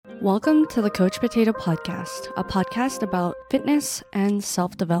Welcome to the Coach Potato Podcast, a podcast about fitness and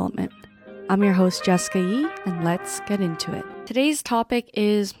self-development. I'm your host, Jessica Yee, and let's get into it. Today's topic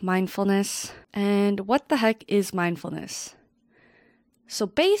is mindfulness, and what the heck is mindfulness? So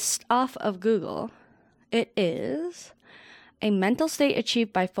based off of Google, it is a mental state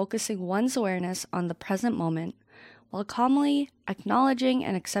achieved by focusing one's awareness on the present moment while calmly acknowledging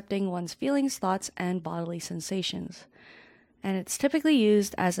and accepting one's feelings, thoughts, and bodily sensations. And it's typically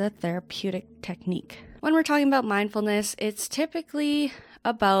used as a therapeutic technique. When we're talking about mindfulness, it's typically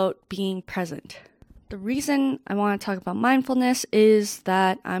about being present. The reason I want to talk about mindfulness is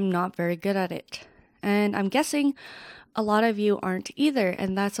that I'm not very good at it. And I'm guessing a lot of you aren't either,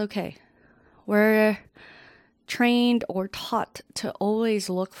 and that's okay. We're trained or taught to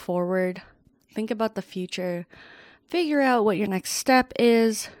always look forward, think about the future, figure out what your next step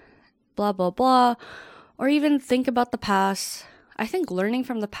is, blah, blah, blah, or even think about the past. I think learning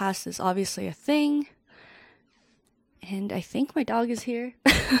from the past is obviously a thing. And I think my dog is here.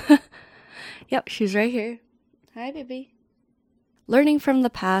 Yep, she's right here. Hi, baby. Learning from the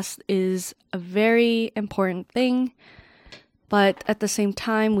past is a very important thing, but at the same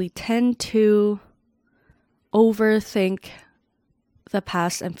time, we tend to overthink the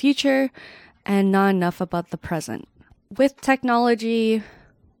past and future and not enough about the present. With technology,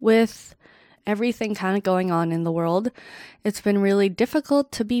 with everything kind of going on in the world, it's been really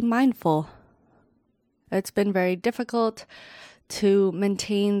difficult to be mindful. It's been very difficult to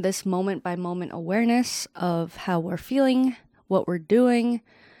maintain this moment-by-moment awareness of how we're feeling, what we're doing,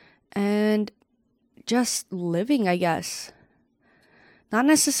 and just living, I guess. Not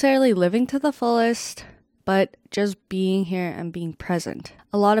necessarily living to the fullest, but just being here and being present.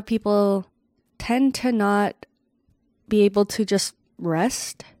 A lot of people tend to not be able to just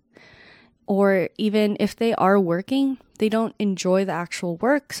rest, or even if they are working, they don't enjoy the actual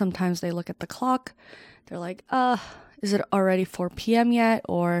work. Sometimes they look at the clock, they're like, is it already 4 p.m. yet?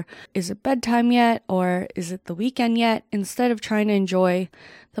 Or is it bedtime yet? Or is it the weekend yet? Instead of trying to enjoy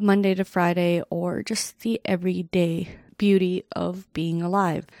the Monday to Friday or just the everyday beauty of being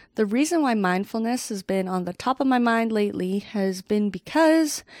alive. The reason why mindfulness has been on the top of my mind lately has been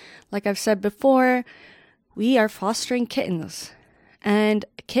because, like I've said before, we are fostering kittens. And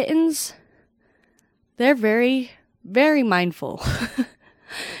kittens, they're very, very mindful.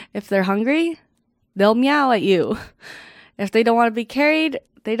 If they're hungry, they'll meow at you. If they don't want to be carried,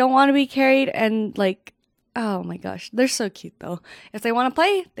 they don't want to be carried. And like, oh my gosh, they're so cute though. If they want to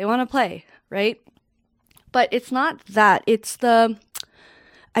play, they want to play, right? But it's not that. It's the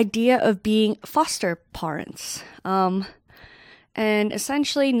idea of being foster parents. And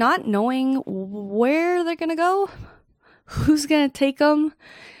essentially not knowing where they're going to go, who's going to take them,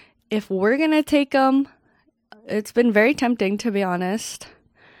 if we're going to take them. It's been very tempting, to be honest.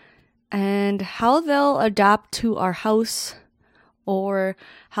 And how they'll adapt to our house, or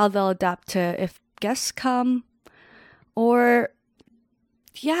how they'll adapt to if guests come, or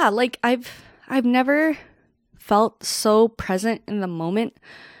yeah, like I've never felt so present in the moment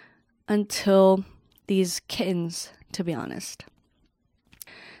until these kittens, to be honest.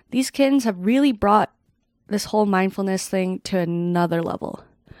 These kittens have really brought this whole mindfulness thing to another level.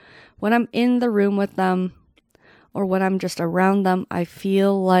 When I'm in the room with them, or when I'm just around them, I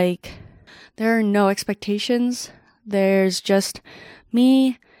feel like there are no expectations. There's just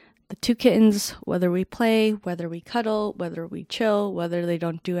me, the two kittens, whether we play, whether we cuddle, whether we chill, whether they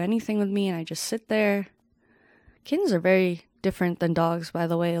don't do anything with me and I just sit there. Kittens are very different than dogs, by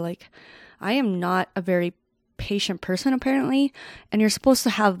the way. Like, I am not a very patient person, apparently, and you're supposed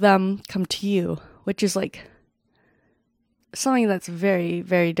to have them come to you, which is like something that's very,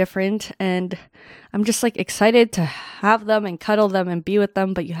 very different. And I'm just like excited to have them and cuddle them and be with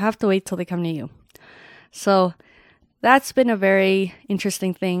them, but you have to wait till they come to you. So that's been a very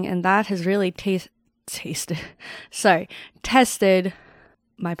interesting thing, and that has really tested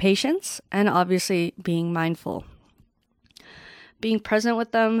my patience and obviously being mindful. Being present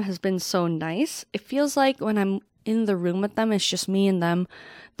with them has been so nice. It feels like when I'm in the room with them, it's just me and them.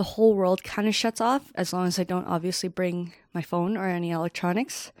 The whole world kind of shuts off, as long as I don't obviously bring my phone or any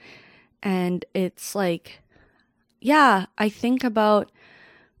electronics. And it's like, yeah, I think about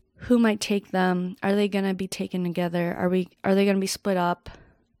who might take them. Are they going to be taken together? Are they going to be split up?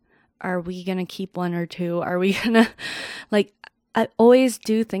 Are we going to keep one or two? Are we going to, like, I always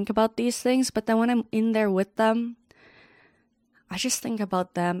do think about these things, but then when I'm in there with them, I just think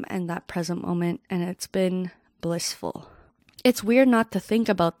about them and that present moment, and it's been blissful. It's weird not to think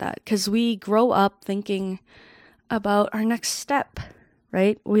about that, because we grow up thinking about our next step,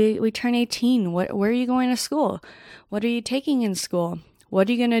 right? We turn 18. Where are you going to school? What are you taking in school? what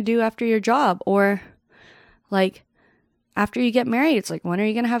are you going to do after your job? Or like after you get married, it's like, when are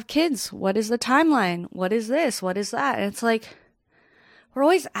you going to have kids? What is the timeline? What is this? What is that? And it's like, we're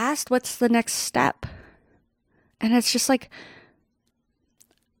always asked what's the next step. And it's just like,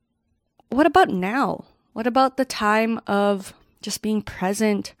 what about now? What about the time of just being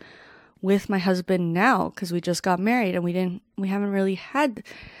present with my husband now? Because we just got married and we haven't really had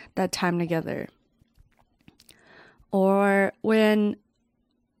that time together. Or when,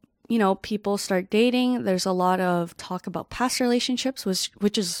 people start dating, there's a lot of talk about past relationships,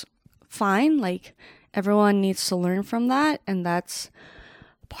 which is fine. Like, everyone needs to learn from that, and that's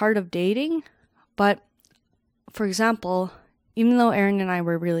part of dating. But for example, even though Aaron and I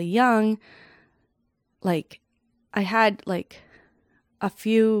were really young, like, I had like a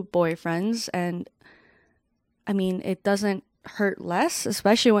few boyfriends, and I mean, it doesn't hurt less,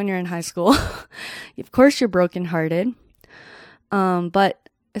 especially when you're in high school. Of course, you're brokenhearted. But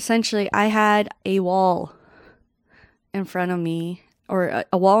essentially, I had a wall in front of me, or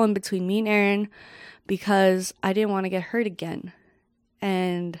a wall in between me and Aaron, because I didn't want to get hurt again.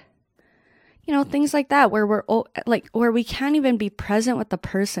 And things like that, where where we can't even be present with the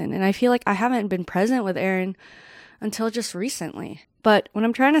person. And I feel like I haven't been present with Aaron until just recently. But what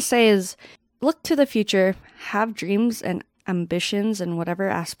I'm trying to say is, look to the future, have dreams and ambitions and whatever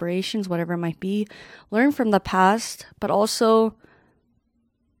aspirations, whatever it might be. Learn from the past, but also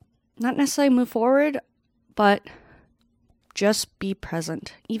not necessarily move forward, but just be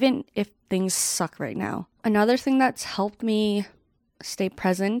present, even if things suck right now. Another thing that's helped me stay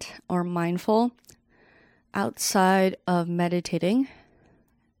present or mindful outside of meditating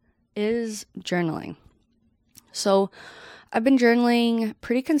is journaling. So I've been journaling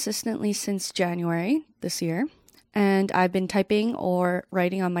pretty consistently since January this year, and I've been typing or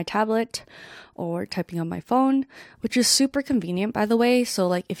writing on my tablet or typing on my phone, which is super convenient, by the way. So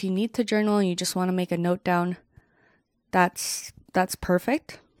like, if you need to journal and you just want to make a note down, that's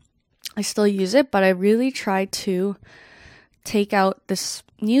perfect. I still use it, but I really try to take out this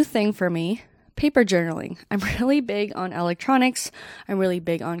new thing for me, paper journaling. I'm really big on electronics. I'm really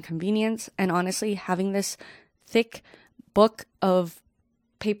big on convenience. And honestly, having this thick book of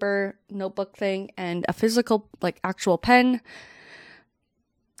paper notebook thing and a physical, like, actual pen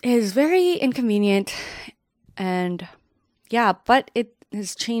is very inconvenient. And yeah, but it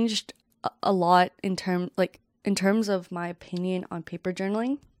has changed a lot in terms of my opinion on paper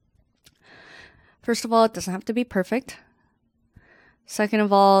journaling. First of all, it doesn't have to be perfect. Second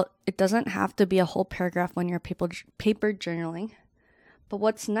of all, it doesn't have to be a whole paragraph when you're paper journaling. But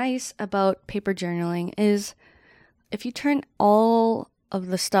what's nice about paper journaling is if you turn all of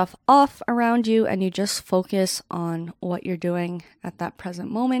the stuff off around you and you just focus on what you're doing at that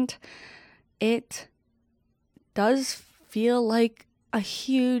present moment, it does feel like a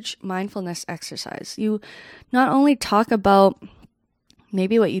huge mindfulness exercise. You not only talk about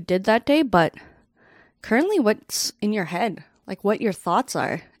maybe what you did that day, but currently what's in your head, like what your thoughts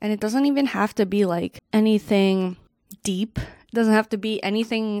are. And it doesn't even have to be like anything deep. It doesn't have to be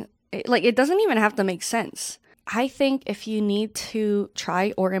anything, like, it doesn't even have to make sense. I think if you need to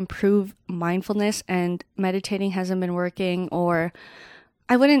try or improve mindfulness and meditating hasn't been working, or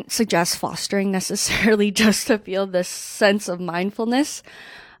I wouldn't suggest fostering necessarily just to feel this sense of mindfulness.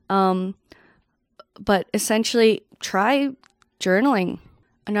 But essentially try journaling.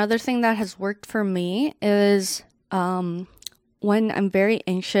 Another thing that has worked for me is when I'm very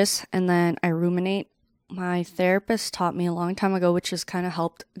anxious and then I ruminate. My therapist taught me a long time ago, which has kind of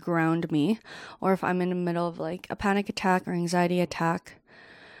helped ground me. Or if I'm in the middle of like a panic attack or anxiety attack,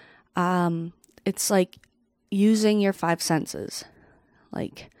 it's like using your five senses.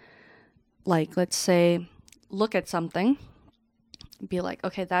 Like let's say, look at something, be like,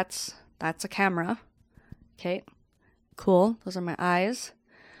 okay, that's a camera. Okay, cool. Those are my eyes.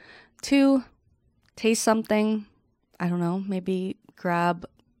 2, taste something. I don't know, maybe grab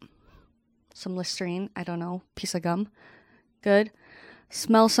some Listerine. I don't know, piece of gum. Good.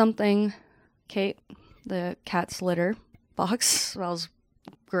 Smell something. Okay, the cat's litter box smells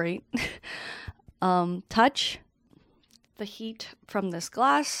great. Touch the heat from this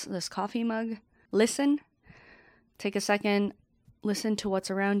glass, this coffee mug. Listen. Take a second. Listen to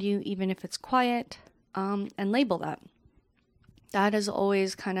what's around you, even if it's quiet. And label that. That has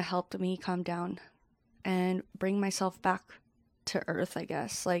always kind of helped me calm down and bring myself back to earth, I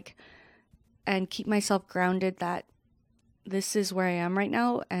guess. And keep myself grounded that this is where I am right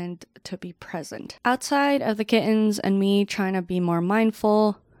now and to be present. Outside of the kittens and me trying to be more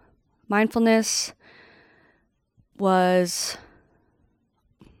mindful, mindfulness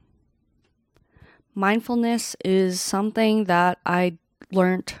is something that I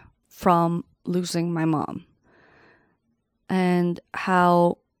learned from losing my mom. And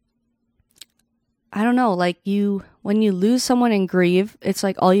how, I don't know, like when you lose someone and grieve, it's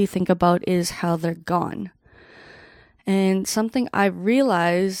like all you think about is how they're gone. And something I've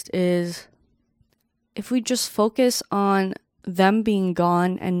realized is if we just focus on them being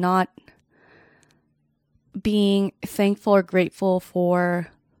gone and not being thankful or grateful for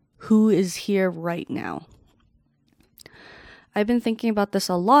who is here right now. I've been thinking about this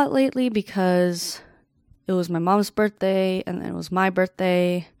a lot lately because it was my mom's birthday and then it was my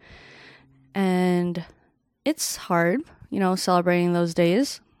birthday. And it's hard, celebrating those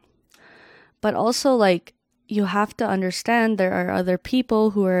days. But also, like, you have to understand there are other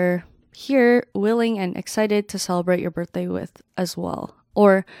people who are here willing and excited to celebrate your birthday with as well.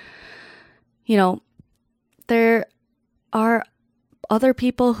 Or, there are other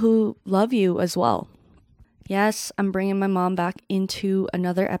people who love you as well. Yes, I'm bringing my mom back into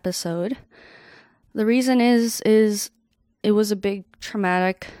another episode. The reason is it was a big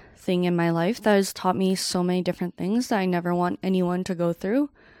traumatic thing in my life that has taught me so many different things that I never want anyone to go through.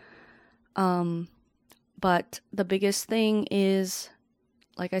 But the biggest thing is,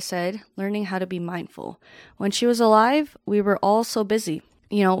 like I said, learning how to be mindful. When she was alive, we were all so busy.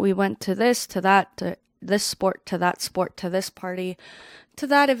 We went to this, to that, to this sport, to that sport, to this party, to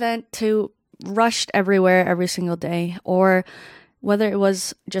that event, to rushed everywhere every single day. Or whether it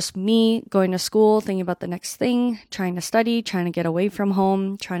was just me going to school, thinking about the next thing, trying to study, trying to get away from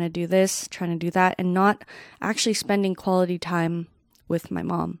home, trying to do this, trying to do that, and not actually spending quality time with my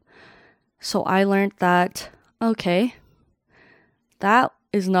mom. So I learned that, okay, that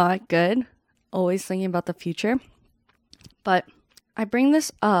is not good. Always thinking about the future. But I bring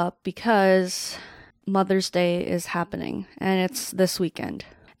this up because Mother's Day is happening and it's this weekend.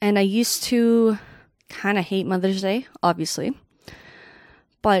 And I used to kind of hate Mother's Day, obviously.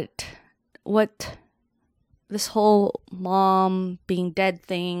 But what this whole mom being dead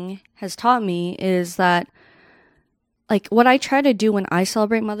thing has taught me is that, like, what I try to do when I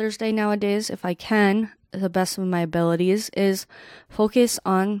celebrate Mother's Day nowadays, if I can, to the best of my abilities, is focus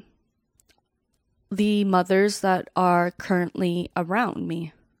on the mothers that are currently around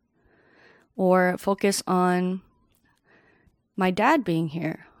me. Or focus on my dad being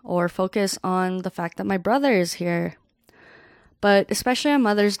here. Or focus on the fact that my brother is here. But especially on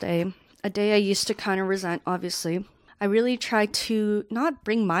Mother's Day, a day I used to kind of resent, obviously, I really try to not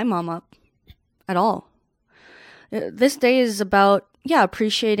bring my mom up at all. This day is about,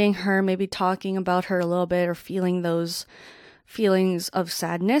 appreciating her, maybe talking about her a little bit or feeling those feelings of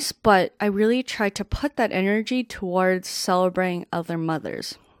sadness. But I really try to put that energy towards celebrating other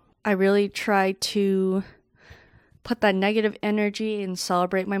mothers. I really try to put that negative energy and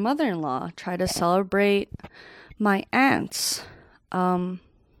celebrate my mother-in-law. Try to celebrate my aunts.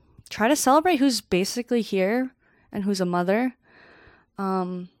 Try to celebrate who's basically here and who's a mother.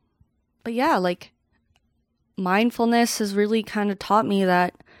 But yeah, like, mindfulness has really kind of taught me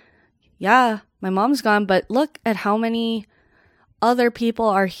that, my mom's gone, but look at how many other people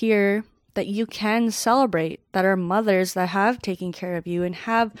are here that you can celebrate, that are mothers that have taken care of you and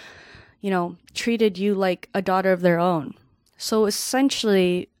have, treated you like a daughter of their own. So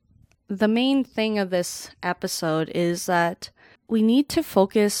essentially, the main thing of this episode is that we need to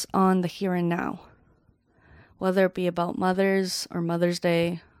focus on the here and now, whether it be about mothers or Mother's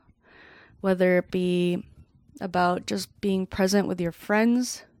Day, whether it be about just being present with your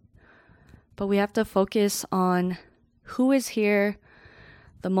friends. But we have to focus on who is here,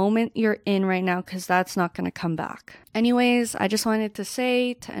 the moment you're in right now, because that's not going to come back. Anyways, I just wanted to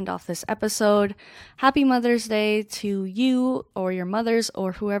say, to end off this episode, Happy Mother's Day to you or your mothers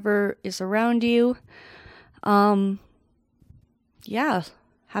or whoever is around you. Happy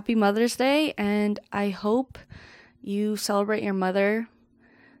Mother's Day, and I hope you celebrate your mother,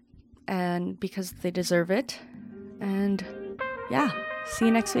 and because they deserve it. And see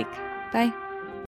you next week. Bye.